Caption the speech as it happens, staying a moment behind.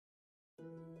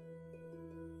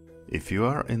If you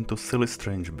are into silly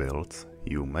strange builds,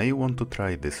 you may want to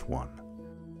try this one.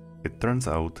 It turns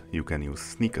out you can use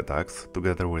sneak attacks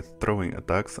together with throwing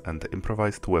attacks and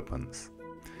improvised weapons.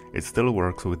 It still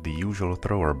works with the usual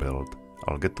thrower build,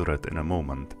 I'll get to that in a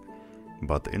moment,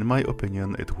 but in my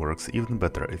opinion it works even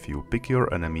better if you pick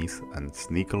your enemies and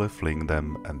sneakily fling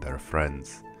them and their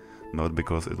friends. Not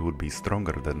because it would be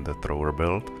stronger than the thrower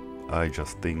build, I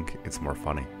just think it's more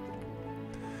funny.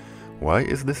 Why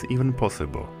is this even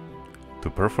possible? To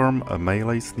perform a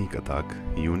melee sneak attack,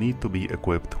 you need to be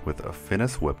equipped with a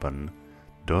finesse weapon,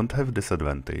 don't have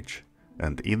disadvantage,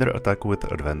 and either attack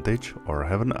with advantage or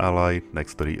have an ally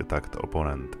next to the attacked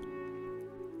opponent.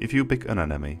 If you pick an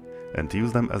enemy and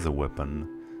use them as a weapon,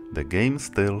 the game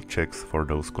still checks for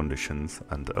those conditions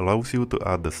and allows you to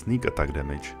add the sneak attack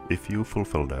damage if you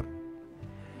fulfill them.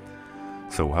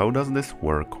 So how does this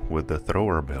work with the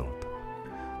thrower build?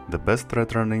 The best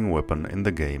returning weapon in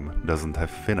the game doesn't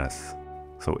have finesse.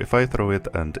 So if I throw it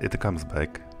and it comes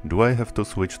back, do I have to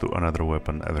switch to another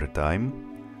weapon every time?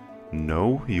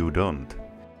 No, you don't.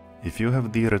 If you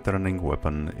have the returning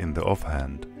weapon in the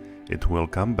offhand, it will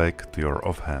come back to your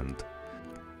offhand.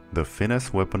 The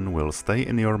finesse weapon will stay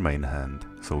in your main hand,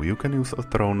 so you can use a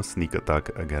thrown sneak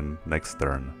attack again next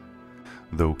turn.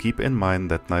 Though keep in mind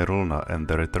that Nirulna and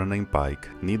the returning pike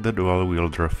need the dual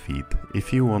wielder feat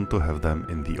if you want to have them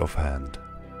in the offhand.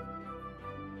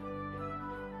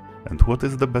 And what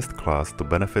is the best class to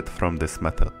benefit from this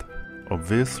method?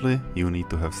 Obviously, you need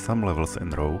to have some levels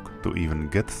in Rogue to even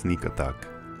get sneak attack,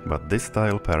 but this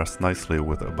style pairs nicely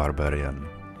with a Barbarian.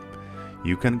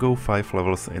 You can go 5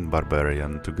 levels in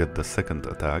Barbarian to get the second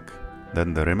attack,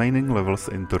 then the remaining levels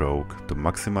into Rogue to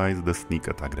maximize the sneak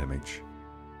attack damage.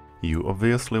 You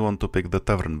obviously want to pick the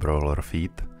Tavern Brawler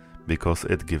feat, because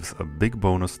it gives a big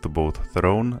bonus to both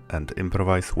thrown and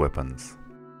improvised weapons.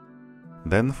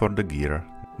 Then for the gear,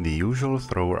 the usual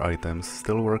thrower items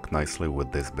still work nicely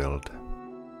with this build.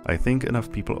 I think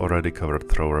enough people already covered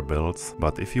thrower builds,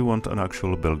 but if you want an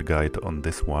actual build guide on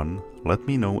this one, let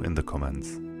me know in the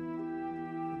comments.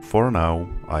 For now,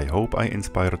 I hope I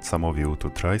inspired some of you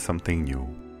to try something new.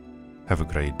 Have a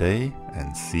great day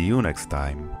and see you next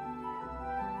time!